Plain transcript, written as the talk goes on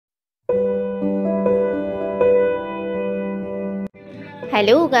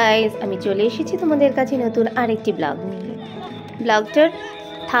Hello guys, আমি চলে এসেছি তোমাদের কাছে নতুন আরেকটি ব্লগ নিয়ে। ব্লগটার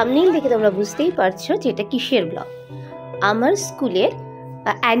থাম্বনেইল দেখে তোমরা বুঝতেই পারছো যে এটা কিসের ব্লগ। আমার স্কুলের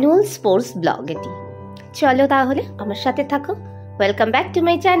অ্যানুয়াল স্পোর্টস ব্লগ এটি। চলো তাহলে আমার সাথে থাকো। Welcome back to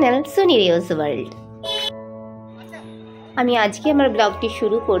my channel সুনিরিয়াস world. আমি আজকে আমার ব্লগটি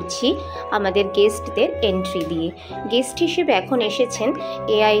শুরু করছি আমাদের গেস্টদের এন্ট্রি দিয়ে। গেস্ট হিসেবে এখন এসেছেন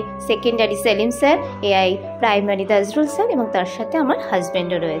AI secondary Selim sir, AI primary Tajrul sir এবং তার সাথে আমার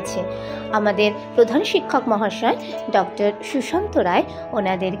হাজব্যান্ডও রয়েছে। আমাদের প্রধান শিক্ষক মহাশয় ডক্টর সুশান্ত রায়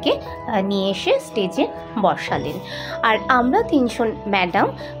ওনাদেরকে নিয়ে এসে স্টেজে বসালেন। আর আমরা তিনজন ম্যাডাম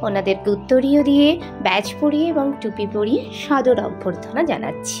ওনাদেরকে উত্তরীয় দিয়ে, ব্যাজ পরিয়ে এবং টুপি পরিয়ে সাদর অভ্যর্থনা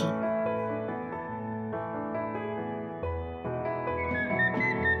জানাচ্ছি।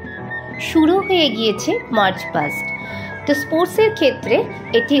 শুরু হয়ে গিয়েছে মার্চ পাস্ট। তো স্পোর্টসের ক্ষেত্রে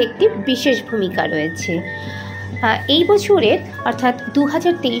এটির একটি বিশেষ ভূমিকা রয়েছে। এই বছরের অর্থাৎ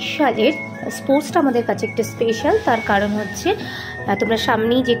 2023 সালের স্পোর্টসটা আমাদের কাছে একটা স্পেশাল। তার কারণ হচ্ছে তোমরা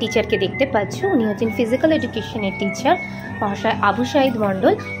সামনেই যে টিচারকে দেখতে পাচ্ছ, উনি হচ্ছেন ফিজিক্যাল এডুকেশনের টিচার মহাশয় আবু সাইদ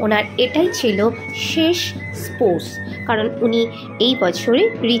মণ্ডল। ওনার এটাই ছিল শেষ স্পোর্টস, কারণ উনি এই বছরে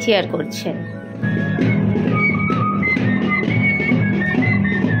রিটায়ার করছেন।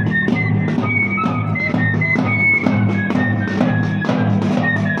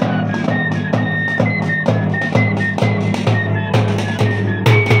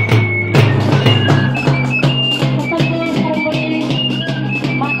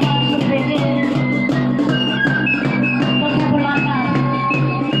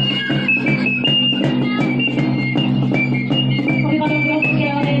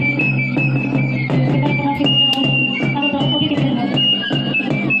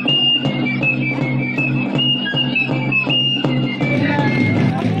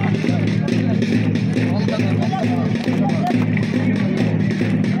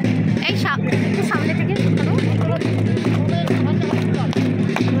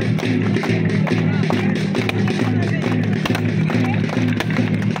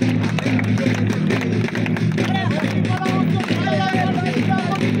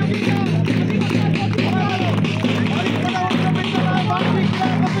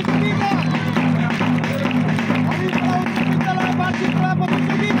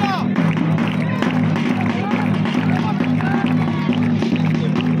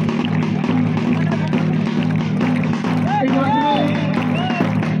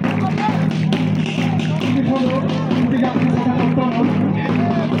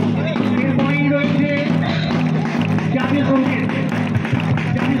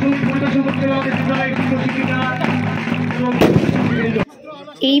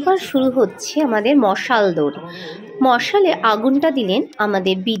 এইবার শুরু হচ্ছে আমাদের মশাল দৌড়। মশালে আগুনটা দিলেন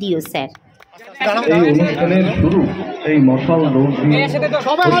আমাদের বিডিও স্যার। এই অনুষ্ঠানের শুরু এই মশাল দৌড় দিয়ে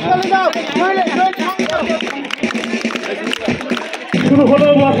শুরু হলো।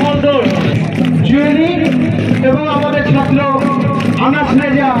 মশাল দৌড় জুয়েলি এবং আমাদের ছাত্র আনাস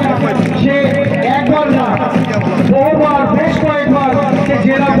রেজা, সে একবার না বহুবার, বেশ কয়েকবার সে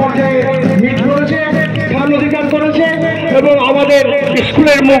জেলা পর্যায়ে হিট করেছে, স্থান অধিকার করেছে এবং আমাদের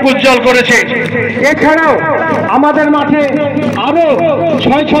স্কুলের মুখ উজ্জ্বল করেছে। এছাড়াও আমাদের মাঠে আরো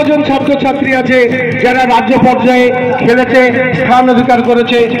 6 জন ছাত্রছাত্রী আছে যারা রাজ্য পর্যায়ে খেলেছে, স্থান অধিকার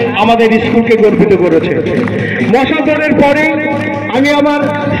করেছে, আমাদের স্কুলকে গর্বিত করেছে। মশাল দৌড়ের পরে আমি আমার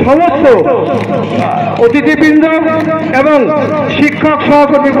সমস্ত অতিথিবৃন্দ এবং শিক্ষক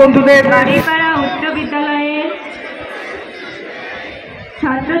সহকর্মী বন্ধুদের উচ্চ বিদ্যালয়ের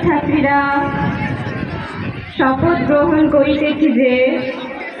ছাত্রছাত্রীরা শপথ গ্রহণ করিতেছি যে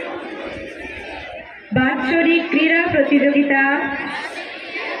বাৎসরিক ক্রীড়া প্রতিযোগিতা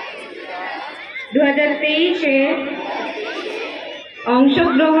 2023-এ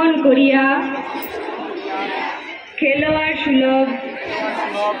অংশগ্রহণ করিয়া খেলোয়াড় সুলভ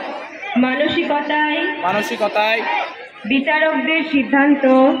মানসিকতায় বিচারকদের সিদ্ধান্ত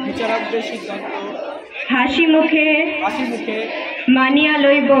হাসি মুখে মানিয়া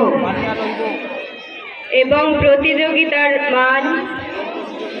লইব এবং প্রতিযোগিতার মান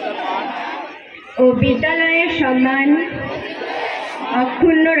ও বিদ্যালয়ের সম্মান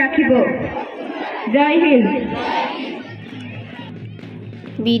অক্ষুণ্ণ রাখিব। জয় হিন্দ।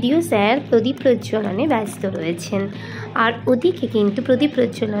 বিডিও স্যার প্রদীপ প্রজ্বলনে ব্যস্ত রয়েছেন। আর ওদিকে কিন্তু প্রদীপ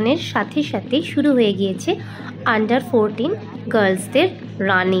প্রজ্বলনের সাথে সাথে শুরু হয়ে গিয়েছে আন্ডার 14 গার্লসদের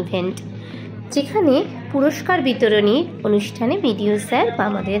রান ইভেন্ট, যেখানে পুরস্কার বিতরণী অনুষ্ঠানে বিডিও স্যার বা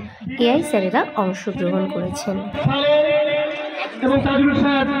আমাদের এআই স্যারেরা অংশগ্রহণ করেছেন। এবং তাজরুল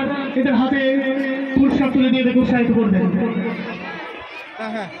স্যার এদের হাতে পুরস্কার তুলে দিয়ে উৎসাহিত করবেন।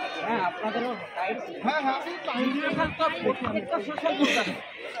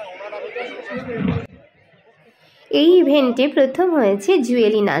 এই ইভেন্টে প্রথম হয়েছে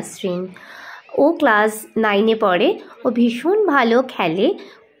জুয়েলি নাসরিন। ও ক্লাস 9-এ পড়ে। ও ভীষণ ভালো খেলে,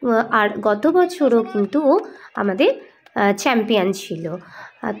 আর গত বছরও কিন্তু ও আমাদের চ্যাম্পিয়ন ছিল।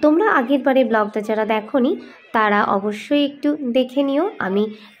 তোমরা আগের বারে ব্লগটা যারা দেখোনি তারা অবশ্যই একটু দেখে নিও, আমি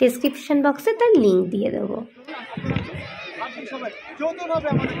ডেসক্রিপশন বক্সে তার লিঙ্ক দিয়ে দেবো।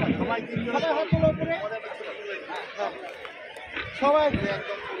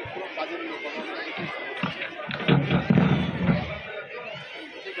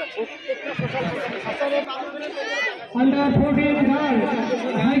 Under 14 girls,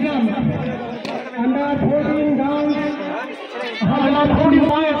 high jump. Under 14 girls, under 14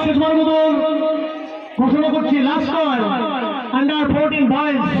 boys, শেষবার মতন ঘোষণা করছি last call. Under 14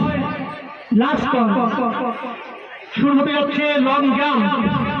 boys, last call. শুরু হতে যাচ্ছে লং জাম্প।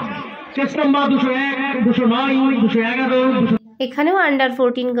 চেস্ট নাম্বার 201, 209, 211, এখানেও আন্ডার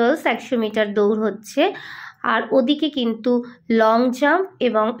 14 গার্লস 100 মিটার দৌড় হচ্ছে। আর ওদিকে কিন্তু লং জাম্প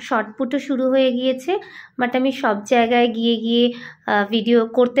এবং শর্টপুটও শুরু হয়ে গিয়েছে, বাট আমি সব জায়গায় গিয়ে ভিডিও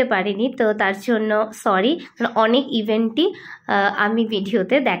করতে পারিনি, তো তার জন্য সরি। অনেক ইভেন্টই আমি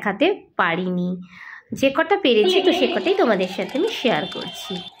ভিডিওতে দেখাতে পারিনি, যে কটা পেরেছি তো সে কটাই তোমাদের সাথে আমি শেয়ার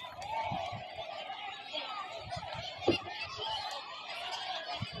করছি।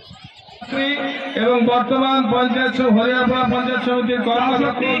 এবং বর্তমান পঞ্চায়েত হরিয়ারপাড়া পঞ্চায়েত সমিতির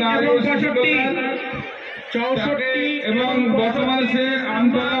কর্মকর্তা নারী 64 এবং বর্তমানে সে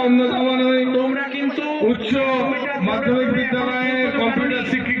আমতলা অন্যতম তোমরা কিন্তু উচ্চ মাধ্যমিক বিদ্যালয়ের কম্পিউটার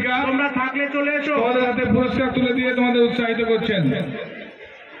শিক্ষিকা, তোমরা থাকলে চলে এসো, তোমাদের হাতে পুরস্কার তুলে দিয়ে তোমাদের উৎসাহিত করছেন।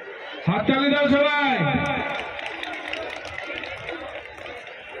 হাততালি দাও সবাই।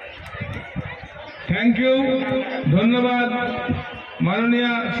 থ্যাংক ইউ, ধন্যবাদ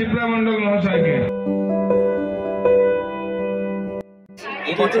মাননীয় শিপ্রা মন্ডল মহাশয়কে।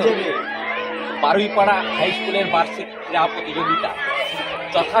 বারুইপাড়া হাই স্কুলের বার্ষিক ক্রীড়া প্রতিযোগিতা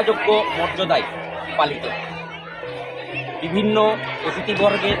যথাযোগ্য মর্যাদায় পালিত। বিভিন্ন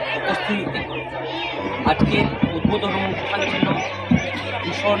অতিথিবর্গের উপস্থিতিতে আজকের উদ্বোধন অনুষ্ঠান ছিল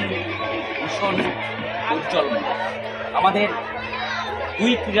ভীষণ উজ্জ্বল। আমাদের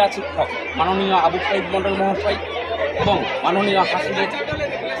দুই ক্রীড়া শিক্ষক মাননীয় আবু সাইদ মন্ডল মহাশয় এবং মাননীয় হাসিনের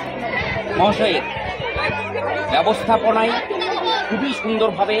মহাশয়ের ব্যবস্থাপনায় খুবই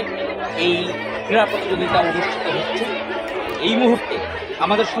সুন্দরভাবে এই ক্রীড়া প্রতিযোগিতা অনুষ্ঠিত হচ্ছে। এই মুহূর্তে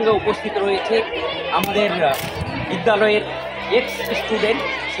আমাদের সঙ্গে উপস্থিত রয়েছে আমাদের বিদ্যালয়ের এক্স স্টুডেন্ট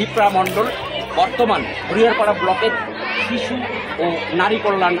শিপ্রা মণ্ডল, বর্তমান হরিয়ারপাড়া ব্লকের শিশু ও নারী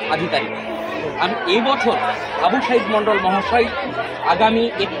কল্যাণ আধিকারিক। আমি এই বছর আবু সাইদ মণ্ডল মহাশয় আগামী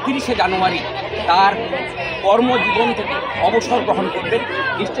 31শে জানুয়ারি তার কর্মজীবন থেকে অবসর গ্রহণ করবেন।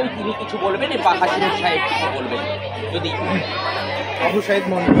 নিশ্চয়ই তিনি কিছু বলবেন বা হাসিনুর সাহেব কিছু বলবেন। যদি আবু সাইদ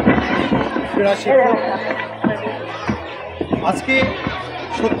মন্ডল ক্রীড়া শিক্ষক, আজকে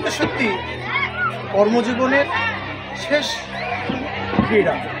সত্যি কর্মজীবনের শেষ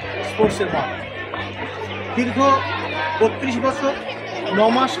ক্রীড়া স্পোর্টসের মাঠ। দীর্ঘ 32 বছর 9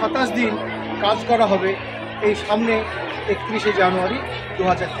 মাস 27 দিন কাজ করা হবে এই সামনে 31শে জানুয়ারি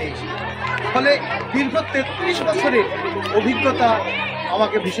 2023। ফলে দীর্ঘ 33 বছরের অভিজ্ঞতা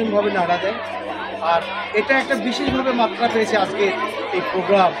আমাকে ভীষণভাবে নাড়া দেয়। আর এটা একটা বিশেষভাবে মাত্রা পেয়েছে আজকে এই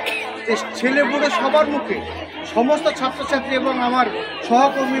প্রোগ্রাম, যে ছেলে বুড়ো সবার মুখে, সমস্ত ছাত্রছাত্রী এবং আমার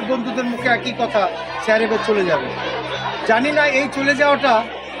সহকর্মী বন্ধুদের মুখে একই কথা, স্যার এবার চলে যাবে। জানি না এই চলে যাওয়াটা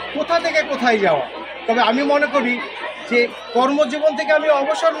কোথা থেকে কোথায় যাওয়া, তবে আমি মনে করি যে কর্মজীবন থেকে আমি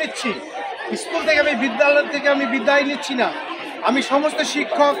অবসর নিচ্ছি, স্কুল থেকে আমি বিদ্যালয় থেকে আমি বিদায় নিচ্ছি না। আমি সমস্ত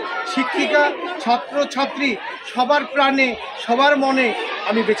শিক্ষক শিক্ষিকা ছাত্র ছাত্রী সবার প্রাণে সবার মনে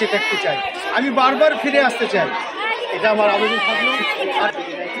আমি বেঁচে থাকতে চাই, আমি বারবার ফিরে আসতে চাই, এটা আমার আবেদন থাকলো। আর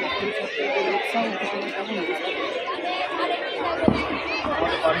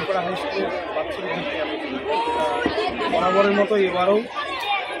বারুইপাড়া হাই স্কুলের বাচ্চাদের বরাবরের মতো এবারও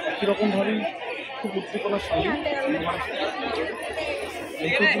একই রকমভাবেই খুব উদ্দীপনার সঙ্গে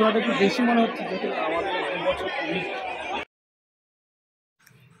এই প্রতিভাটা একটু বেশি মনে হচ্ছে, যেহেতু আমাদের 2 বছর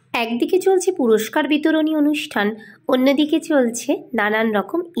একদিকে চলছে পুরস্কার বিতরণী অনুষ্ঠান, অন্যদিকে চলছে নানান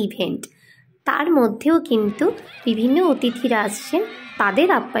রকম ইভেন্ট। তার মধ্যেও কিন্তু বিভিন্ন অতিথিরা আসছেন, তাদের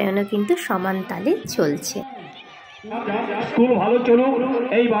আপ্যায়নও কিন্তু সমান তালে চলছে। স্কুল ভালো চলুক।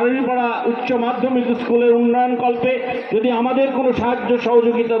 এই বাড়িপাড়া উচ্চ মাধ্যমিক স্কুলের উন্নয়ন কল্পে যদি আমাদের কোনো সাহায্য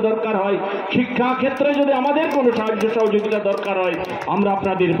সহযোগিতা দরকার হয়, শিক্ষা ক্ষেত্রে যদি আমাদের কোনো সাহায্য সহযোগিতা দরকার হয়, আমরা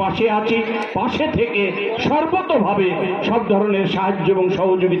আপনাদের পাশে আছি। পাশে থেকে সর্বতোভাবে সব ধরনের সাহায্য এবং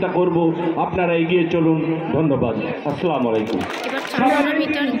সহযোগিতা করব। আপনারা এগিয়ে চলুন। ধন্যবাদ। আসসালামু আলাইকুম। এবার 400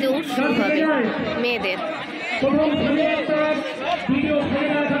 মিটার দৌড় শুরু হবে মেয়েদের।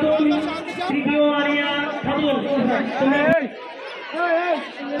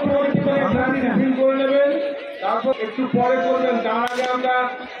 তারপর একটু পরে করবেন, তার আগে আমরা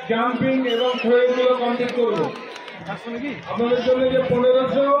জাম্পিং এবং থ্রোগুলো কমপ্লিট করবো। আপনাদের জন্য যে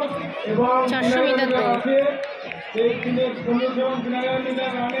 1500 এবং 400 মিটার আছে, এই 1500 এবং 3000 মিটার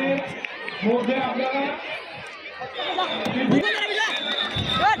রানের মধ্যে আপনারা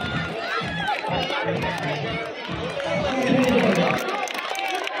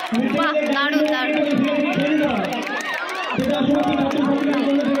বাহ, দারুণ দারুণ।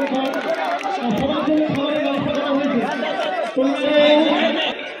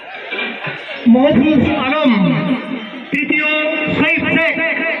 মহফুজ আলম, তৃতীয় সাইফ শেখ,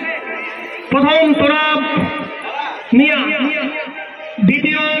 প্রথম তোরাব মিয়া,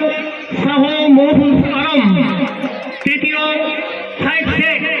 দ্বিতীয় শাহ মহফুজ আলম, তৃতীয় সাইফ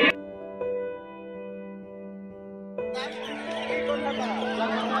শেখ।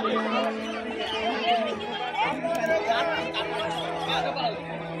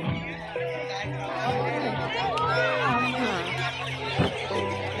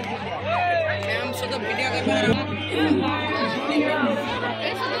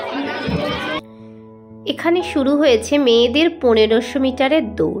 এখানে শুরু হয়েছে মেয়েদের 1500 মিটারের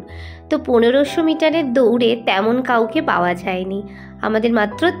দৌড়। তো 1500 মিটারের দৌড়ে তেমন কাউকে পাওয়া যায়নি, আমাদের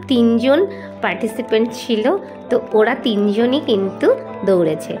মাত্র 3 জন পার্টিসিপেন্ট ছিল। তো ওরা 3 জনই কিন্তু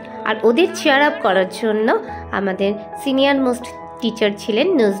দৌড়েছে। আর ওদের চেয়ার আপ করার জন্য আমাদের সিনিয়র মোস্ট টিচার ছিলেন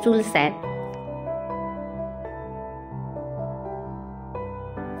নজরুল স্যার।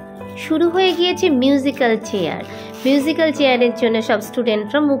 শুরু হয়ে গিয়েছে মিউজিক্যাল চেয়ার। মিউজিক্যাল চেয়ারের জন্য সব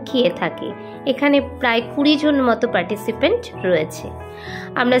স্টুডেন্টরা মুখিয়ে থাকে। এখানে প্রায় 20 জন মতো পার্টিসিপেন্ট রয়েছে।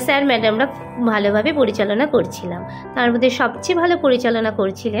 আমরা স্যার ম্যাডামরা ভালোভাবে পরিচালনা করছিলাম। তার মধ্যে সবচেয়ে ভালো পরিচালনা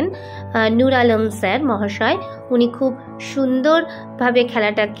করছিলেন নূর আলম স্যার মহাশয়। উনি খুব সুন্দরভাবে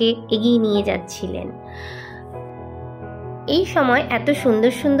খেলাটাকে এগিয়ে নিয়ে যাচ্ছিলেন। এই সময় এত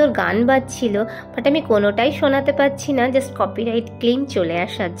সুন্দর সুন্দর গান বাজছিল, বাট আমি কোনোটাই শোনাতে পারছি না, জাস্ট কপিরাইট ক্লেম চলে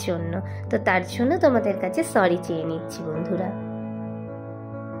আসার জন্য। তো তার জন্য তোমাদের কাছে সরি চেয়ে নিচ্ছি বন্ধুরা।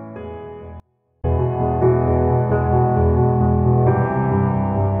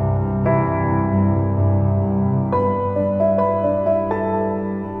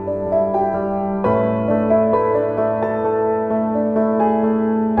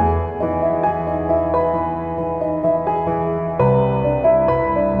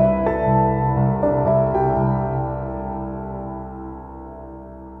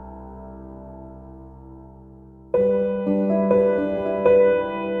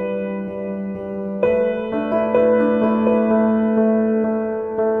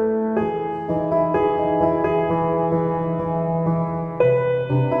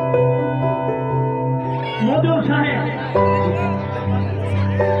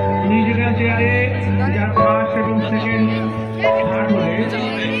 মিউজিক্যাল চেয়ারে যারা ফার্স্ট এবং সেকেন্ড থার্ড হলে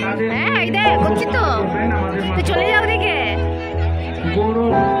তাদের চলে যাও দেখে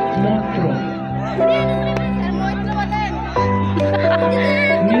গৌরব মন্ত্র।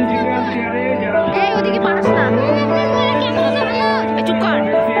 মিউজিক্যাল চেয়ারে যারা ওদিকে পাস না, চুপ কর,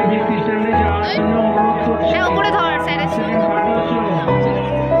 ভিত্তি স্ট্যান্ডে যাওয়ার জন্য অনুরোধ করছি। উপরে ধর স্যারের। সেকেন্ড পার্টি হচ্ছে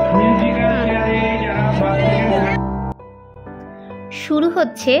মিউজিক্যাল চেয়ারে যারা ফার্স্ট সেকেন্ড। শুরু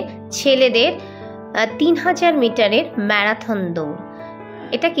হচ্ছে ছেলেদের 3000 মিটারের ম্যারাথন দৌড়।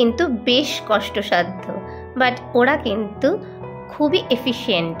 এটা কিন্তু বেশ কষ্টসাধ্য, বাট ওরা কিন্তু খুবই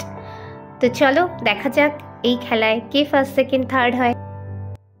এফিশিয়েন্ট। তো চলো দেখা যাক এই খেলায় কে ফার্স্ট সেকেন্ড থার্ড হয়।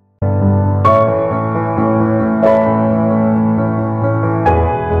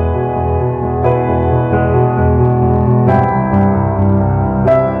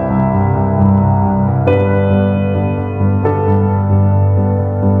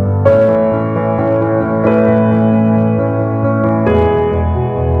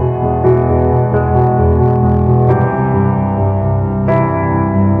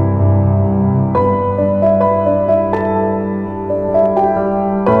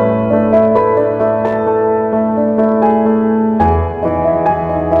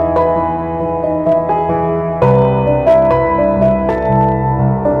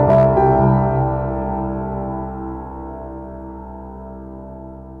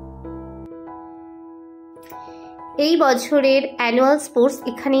 বছরের অ্যানুয়াল স্পোর্টস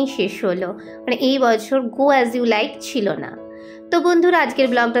এখানেই শেষ হলো। মানে এই বছর গো অ্যাজ ইউ লাইক ছিল না। তো বন্ধুরা, আজকের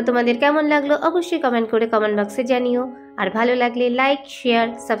ব্লগটা তোমাদের কেমন লাগলো অবশ্যই কমেন্ট করে কমেন্ট বক্সে জানিও। আর ভালো লাগলে লাইক, শেয়ার,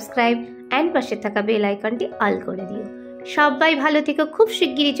 সাবস্ক্রাইব অ্যান্ড পাশে থাকা বেল আইকনটি অল করে দিও। সবাই ভালো থেকো। খুব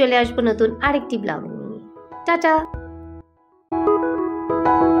শিগগিরই চলে আসবো নতুন আরেকটি ব্লগ নিয়ে। টাটা।